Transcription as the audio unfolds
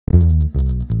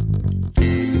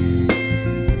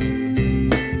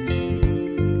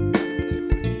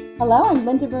Hello, I'm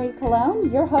Linda Marie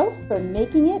Colon, your host for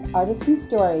Making It Artisan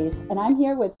Stories, and I'm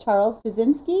here with Charles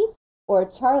Buzinsky, or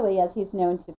Charlie as he's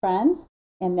known to friends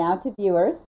and now to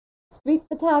viewers, street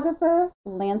photographer,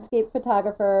 landscape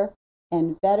photographer,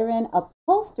 and veteran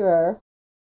upholsterer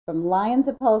from Lyons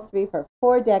Upholstery for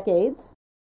 4 decades.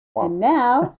 Wow. And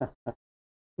now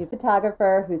he's a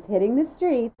photographer who's hitting the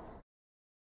streets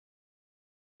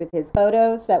with his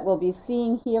photos that we'll be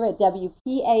seeing here at WPAA.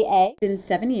 It's been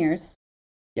 7 years.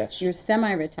 Yes. You're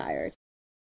semi-retired.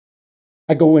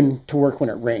 I go in to work when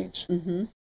it rains. Mm-hmm.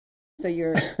 So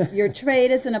your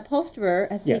trade as an upholsterer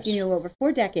has taken you over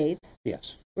 4 decades.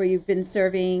 Yes. Where you've been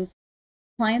serving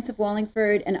clients of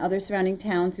Wallingford and other surrounding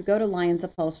towns who go to Lyons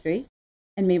Upholstery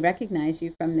and may recognize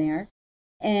you from there.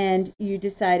 And you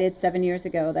decided 7 years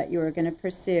ago that you were going to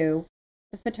pursue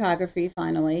the photography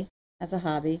finally as a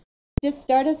hobby. Just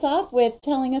start us off with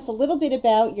telling us a little bit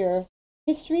about your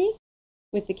history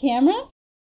with the camera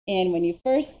and when you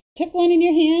first took one in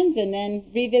your hands and then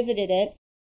revisited it.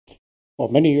 Well,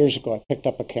 many years ago, I picked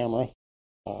up a camera,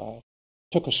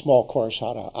 took a small course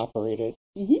how to operate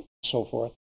it, so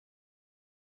forth.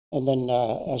 And then,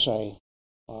 as I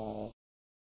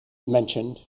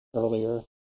mentioned earlier,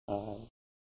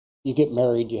 you get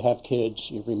married, you have kids,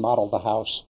 you remodel the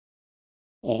house,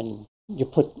 and you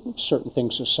put certain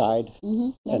things aside.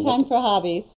 No time for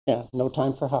hobbies. Yeah, no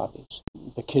time for hobbies.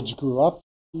 The kids grew up.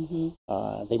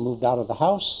 They moved out of the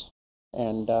house,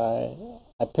 and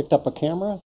I picked up a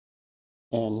camera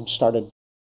and started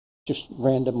just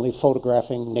randomly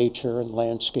photographing nature and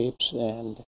landscapes.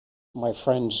 And my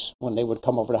friends, when they would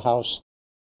come over to the house,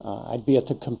 I'd be at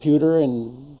the computer,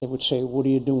 and they would say, "What are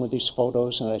you doing with these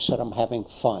photos?" And I said, "I'm having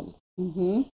fun."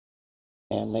 And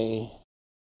they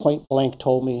point blank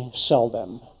told me, "Sell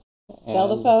them."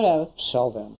 Sell the photos. Sell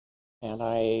them. And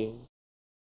I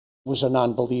was a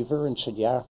non-believer and said,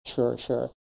 "Yeah, sure."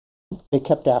 They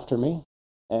kept after me,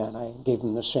 and I gave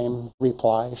them the same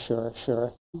reply, sure.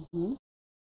 And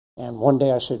one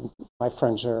day I said, "My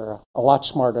friends are a lot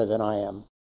smarter than I am."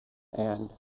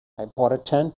 And I bought a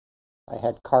tent. I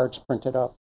had cards printed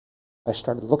up. I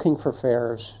started looking for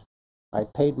fairs. I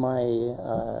paid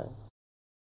my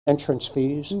entrance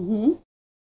fees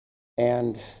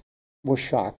and was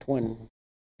shocked when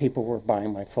people were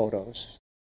buying my photos.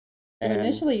 And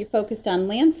initially, you focused on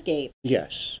landscape.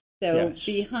 Yes. So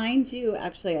behind you,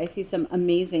 actually, I see some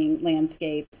amazing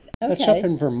landscapes. Okay. That's up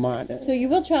in Vermont. So you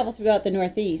will travel throughout the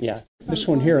Northeast. Yeah. This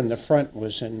one here in the front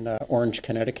was in Orange,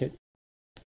 Connecticut.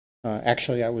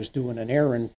 Actually, I was doing an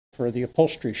errand for the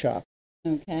upholstery shop.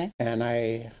 Okay. And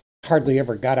I hardly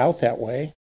ever got out that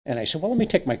way. And I said, "Well, let me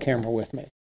take my camera with me."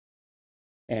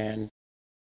 And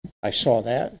I saw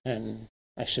that, and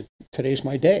I said, "Today's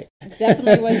my day."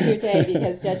 Definitely was your day,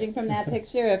 because judging from that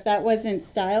picture, if that wasn't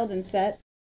styled and set,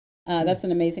 that's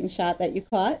an amazing shot that you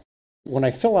caught. When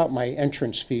I fill out my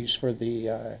entrance fees for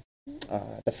the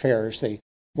fairs,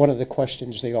 one of the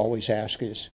questions they always ask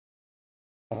is,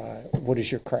 "What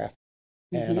is your craft?"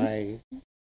 And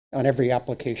on every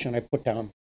application, I put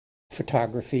down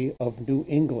photography of New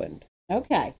England.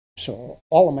 Okay. So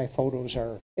all of my photos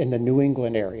are in the New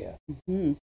England area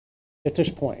at this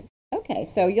point. Okay,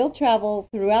 so you'll travel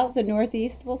throughout the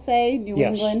Northeast, we'll say, New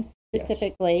England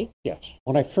specifically. Yes.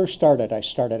 When I first started, I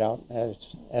started out,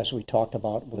 as we talked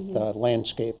about, with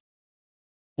landscape.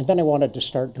 And then I wanted to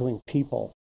start doing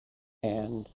people.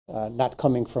 And not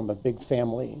coming from a big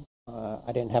family,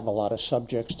 I didn't have a lot of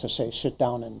subjects to say, "Sit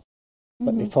down and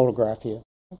let me photograph you."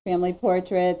 Family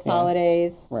portraits,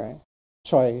 holidays. Right.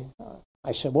 So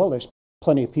I said, "Well, there's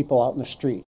plenty of people out in the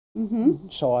street."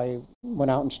 So I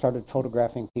went out and started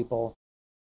photographing people.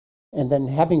 And then,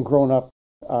 having grown up,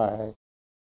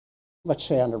 let's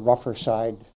say on the rougher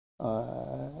side,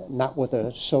 not with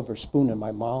a silver spoon in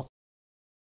my mouth,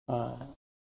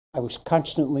 I was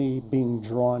constantly being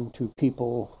drawn to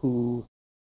people who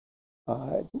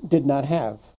did not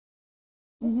have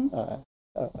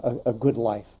a good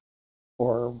life,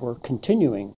 or were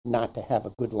continuing not to have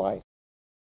a good life.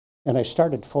 And I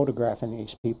started photographing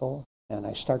these people, and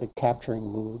I started capturing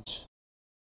moods.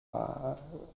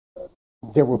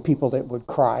 There were people that would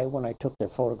cry when I took their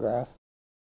photograph.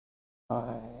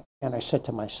 And I said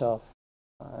to myself,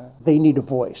 they need a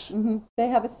voice. They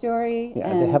have a story.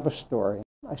 Yeah, they have a story.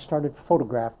 I started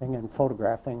photographing, and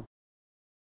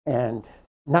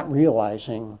not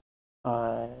realizing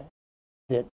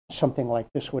that something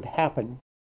like this would happen.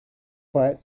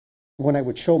 But when I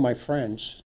would show my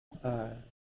friends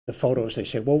the photos, they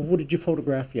say, "Well, what did you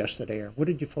photograph yesterday?" Or "What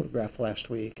did you photograph last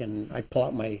week?" And I pull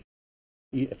out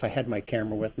if I had my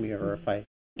camera with me, or if I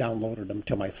downloaded them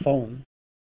to my phone,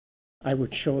 I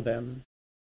would show them,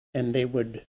 and they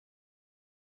would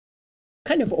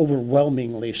kind of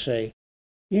overwhelmingly say,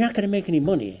 "You're not going to make any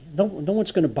money. No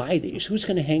one's going to buy these. Who's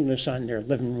going to hang this on their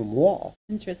living room wall?"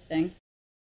 Interesting.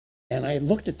 And I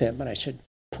looked at them and I said,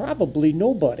 "Probably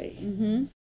nobody." Mm-hmm.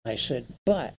 I said,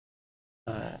 "But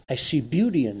I see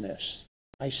beauty in this.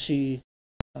 I see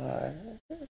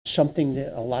something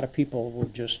that a lot of people will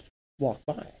just walk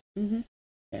by." Mm-hmm.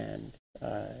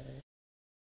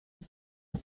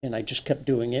 And I just kept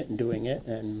doing it,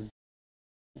 and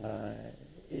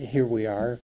here we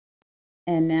are.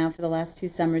 And now for the last 2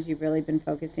 summers, you've really been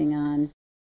focusing on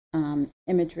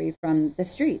imagery from the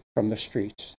street. From the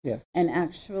streets, yeah. And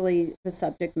actually the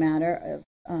subject matter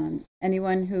of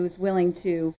anyone who's willing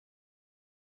to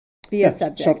be a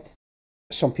subject.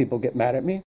 Some people get mad at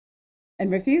me.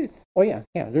 And refuse. Oh, yeah.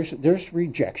 There's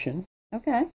rejection.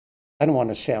 Okay. I don't want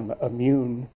to say I'm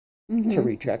immune Mm-hmm. to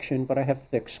rejection, but I have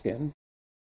thick skin.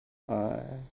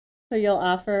 So you'll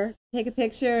offer, take a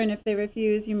picture, and if they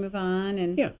refuse, you move on.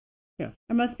 And Yeah.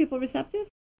 Are most people receptive?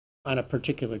 On a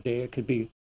particular day, it could be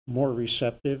more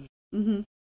receptive, Mm-hmm.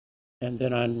 and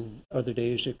then on other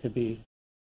days, it could be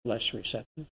less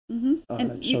receptive. Mm-hmm.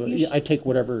 And So I take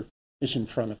whatever is in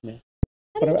front of me.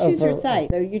 How do you choose your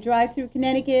site? So you drive through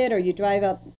Connecticut, or you drive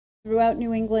up throughout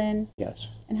New England? Yes.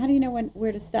 And how do you know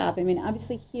where to stop? I mean,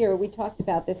 obviously here we talked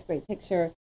about this great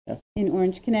picture in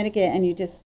Orange, Connecticut, and you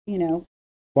just,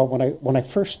 Well, when I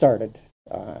first started,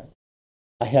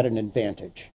 I had an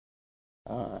advantage.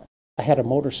 I had a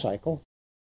motorcycle,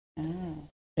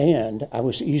 and I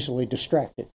was easily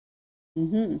distracted.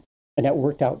 Mm-hmm. And that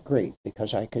worked out great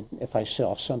because I could, if I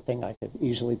saw something, I could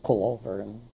easily pull over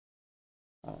and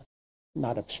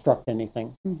not obstruct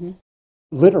anything. Mm-hmm.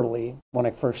 Literally, when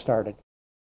I first started,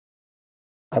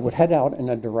 I would head out in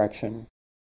a direction,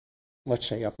 let's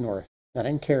say up north. I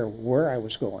didn't care where I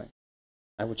was going.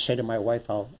 I would say to my wife,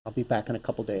 I'll be back in a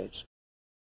couple days.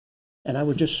 And I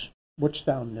would just, what's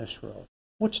down this road?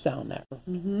 What's down that road?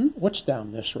 Mm-hmm. What's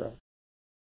down this road?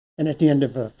 And at the end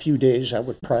of a few days, I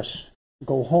would press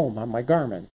go home on my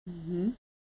Garmin. Mm-hmm.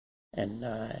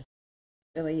 And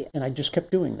Really I just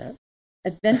kept doing that.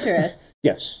 adventurous.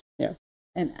 Yes, yeah.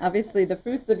 And obviously the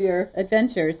fruits of your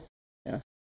adventures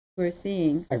we're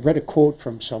seeing. I read a quote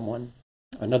from someone,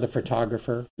 another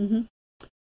photographer, Mm-hmm.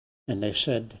 and they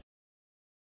said,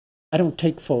 "I don't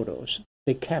take photos,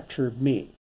 they capture me."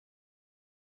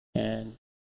 And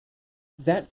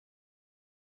that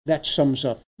sums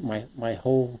up my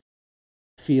whole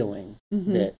feeling,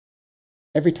 Mm-hmm. that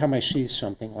every time I see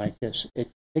something like this,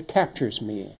 it captures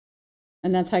me.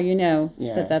 And that's how you know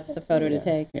that that's the photo to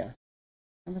take. Yeah.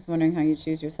 I was wondering how you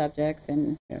choose your subjects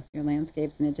and your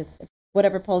landscapes, and it just,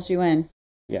 whatever pulls you in.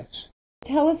 Yes.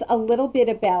 Tell us a little bit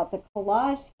about the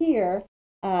collage here.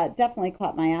 Definitely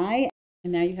caught my eye.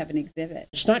 And now you have an exhibit.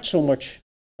 It's not so much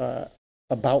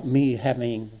about me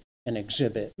having an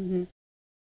exhibit.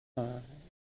 Mm-hmm.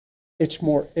 It's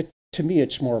more, to me,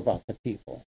 it's more about the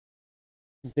people.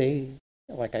 They,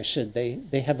 like I said,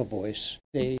 they have a voice.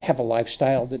 They have a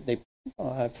lifestyle that they,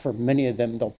 for many of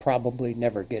them, they'll probably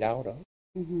never get out of.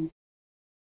 Mm-hmm.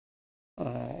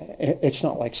 It's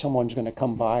not like someone's going to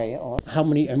come by. How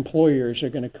many employers are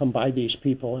going to come by these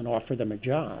people and offer them a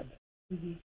job?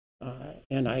 Mm-hmm.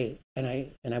 And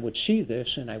I would see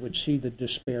this, and I would see the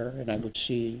despair, and I would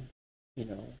see,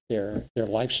 their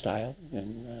lifestyle,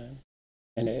 and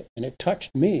it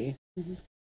touched me. Mm-hmm.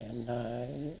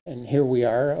 And here we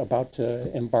are about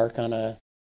to embark on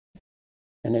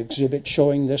an exhibit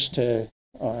showing this to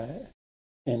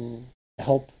and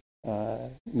help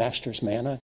Masters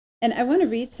Mana. And I want to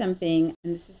read something,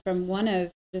 and this is from one of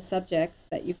the subjects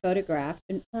that you photographed,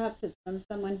 and perhaps it's from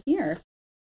someone here.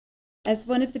 As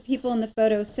one of the people in the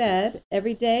photo said,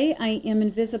 "Every day I am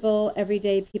invisible, every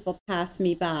day people pass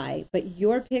me by, but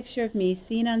your picture of me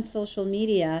seen on social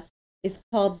media is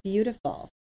called beautiful.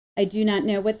 I do not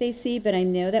know what they see, but I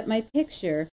know that my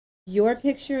picture, your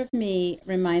picture of me,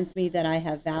 reminds me that I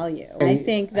have value." I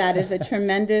think that is a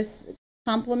tremendous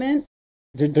compliment.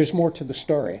 There's more to the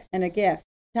story. And a gift.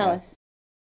 Tell us.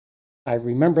 I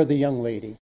remember the young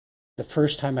lady. The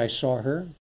first time I saw her,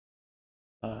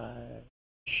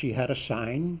 she had a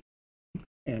sign,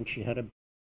 and she had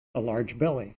a large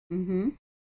belly. Mm-hmm.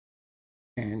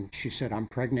 And she said, "I'm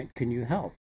pregnant, can you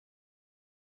help?"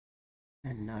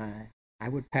 And I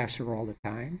would pass her all the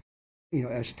time.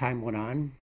 As time went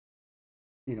on,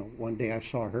 one day I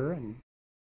saw her, and,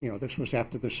 this was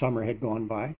after the summer had gone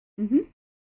by. Mm-hmm.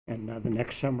 And the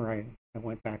next summer I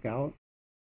went back out,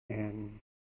 and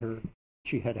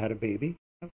she had a baby.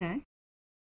 Okay.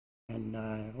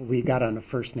 And we got on a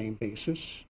first name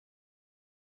basis.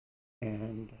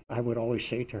 And I would always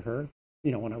say to her,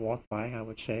 when I walked by, I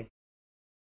would say,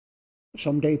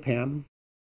 "Someday, Pam,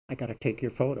 I got to take your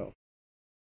photo.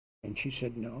 And she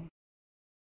said, no.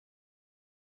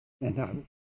 And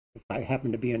if I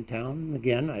happened to be in town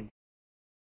again,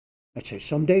 I'd say,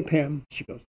 someday, Pam. She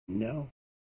goes, no.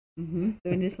 So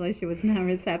initially she was not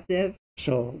receptive.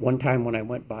 So one time when I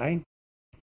went by,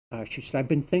 she said, I've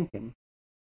been thinking.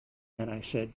 And I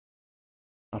said,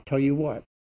 I'll tell you what,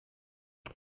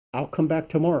 I'll come back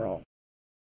tomorrow.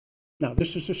 Now,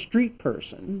 this is a street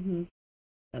person.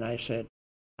 And I said,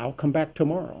 I'll come back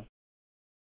tomorrow.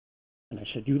 And I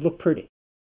said, you look pretty.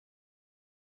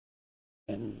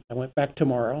 And I went back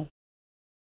tomorrow,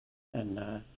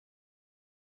 and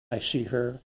I see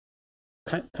her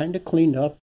kind of cleaned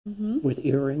up with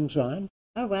earrings on.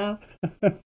 Oh, wow.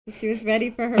 She was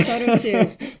ready for her photo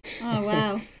shoot. Oh,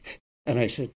 wow. And I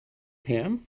said,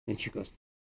 Pam? And she goes,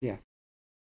 yeah.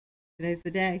 Today's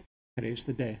the day. Today's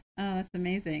the day. Oh, that's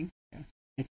amazing.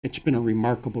 Yeah. It's been a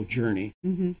remarkable journey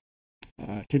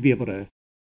to be able to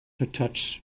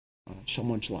touch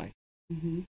someone's life.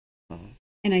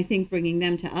 And I think bringing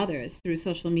them to others through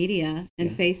social media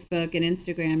and Facebook and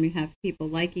Instagram, you have people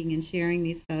liking and sharing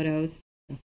these photos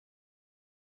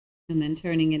and then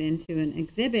turning it into an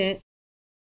exhibit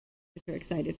that you're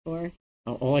excited for.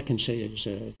 All I can say is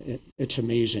it's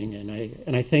amazing, and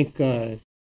I thank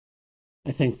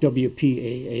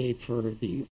WPAA for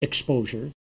the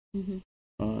exposure.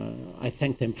 I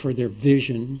thank them for their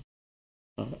vision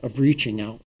of reaching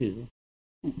out to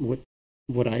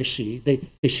what I see.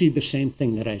 They see the same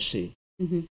thing that I see.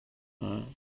 And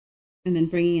then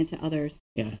bringing it to others.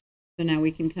 Yeah. So now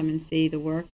we can come and see the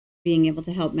work, being able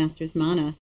to help Masters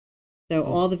Mana. So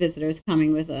all the visitors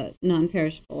coming with a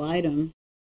non-perishable item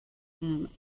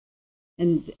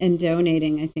and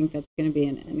donating, I think that's going to be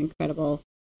an incredible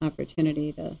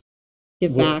opportunity to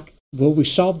give back. Will we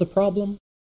solve the problem?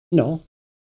 No.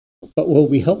 But will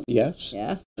we help? Yes.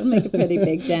 Yeah, we'll make a pretty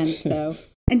big dent. So,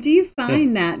 and do you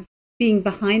find that being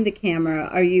behind the camera,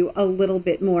 are you a little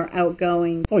bit more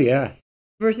outgoing? Oh, yeah.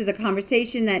 Versus a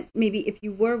conversation that maybe if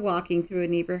you were walking through a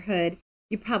neighborhood,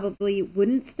 you probably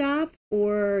wouldn't stop,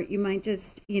 or you might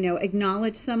just,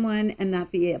 acknowledge someone and that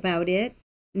be about it.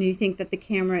 And you think that the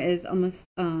camera is almost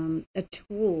a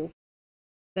tool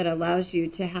that allows you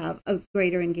to have a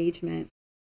greater engagement.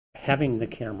 Having the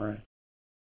camera,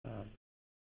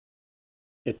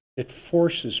 it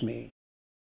forces me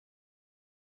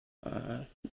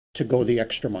to go the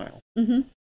extra mile.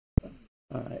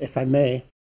 If I may,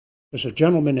 there's a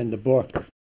gentleman in the book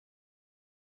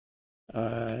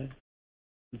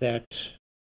that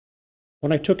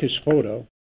when I took his photo,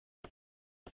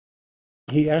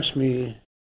 he asked me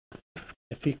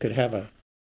if he could have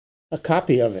a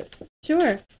copy of it.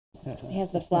 Sure. He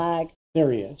has the flag.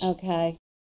 There he is. Okay.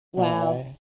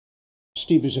 Wow.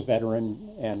 Steve is a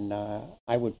veteran, and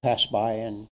I would pass by,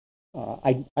 and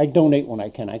I donate when I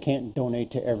can. I can't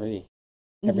donate to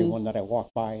everyone that I walk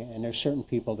by, and there's certain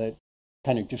people that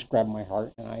kind of just grab my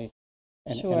heart, and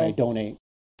I donate.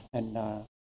 And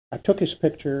I took his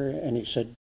picture, and he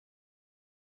said,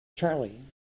 Charlie.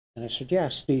 And I said, yeah,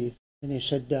 Steve. And he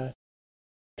said,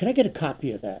 can I get a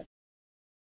copy of that?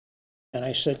 And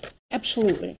I said,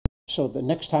 absolutely. So the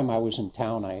next time I was in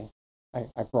town,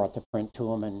 I brought the print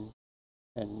to him,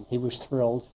 and he was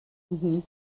thrilled.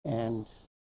 And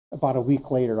about a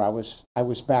week later, I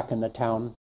was back in the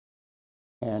town,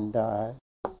 and I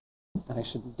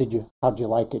said, how'd you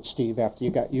like it, Steve, after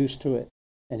you got used to it?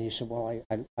 And he said, well,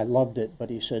 I loved it, but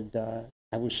he said,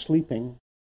 I was sleeping,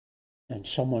 and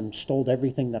someone stole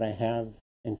everything that I have,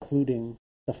 including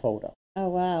the photo. Oh,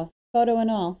 wow. Photo and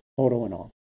all. Photo and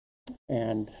all.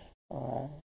 And oh,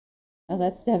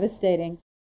 that's devastating.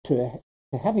 To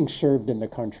having served in the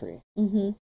country,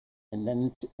 and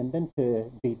then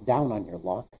to be down on your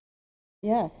luck.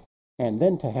 Yes. And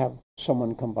then to have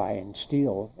someone come by and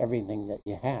steal everything that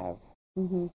you have.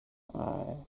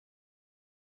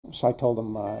 So I told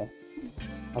him, I'll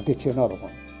get you another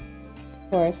one. Of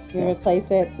course. You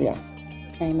replace it. Yeah.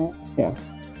 Frame it. Yeah.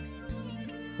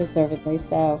 Deservedly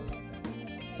so.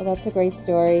 Well, that's a great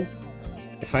story.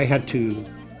 If I had to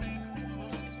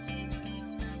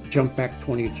jump back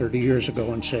 20, 30 years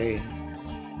ago and say,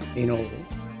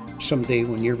 someday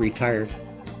when you're retired,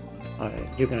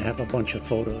 you're going to have a bunch of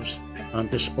photos on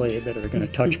display that are going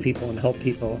to touch people and help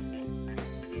people,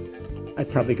 I'd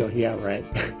probably go, yeah, right.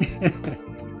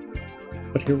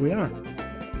 But here we are.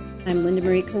 I'm Linda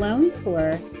Marie Colon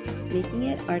for Making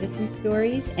It Artisan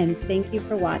Stories, and thank you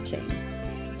for watching.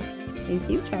 Thank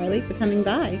you, Charlie, for coming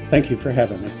by. Thank you for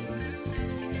having me.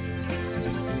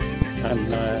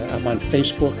 I'm on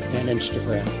Facebook and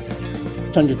Instagram.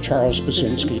 It's under Charles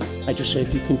Buzinsky. I just say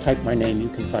if you can type my name, you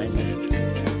can find me.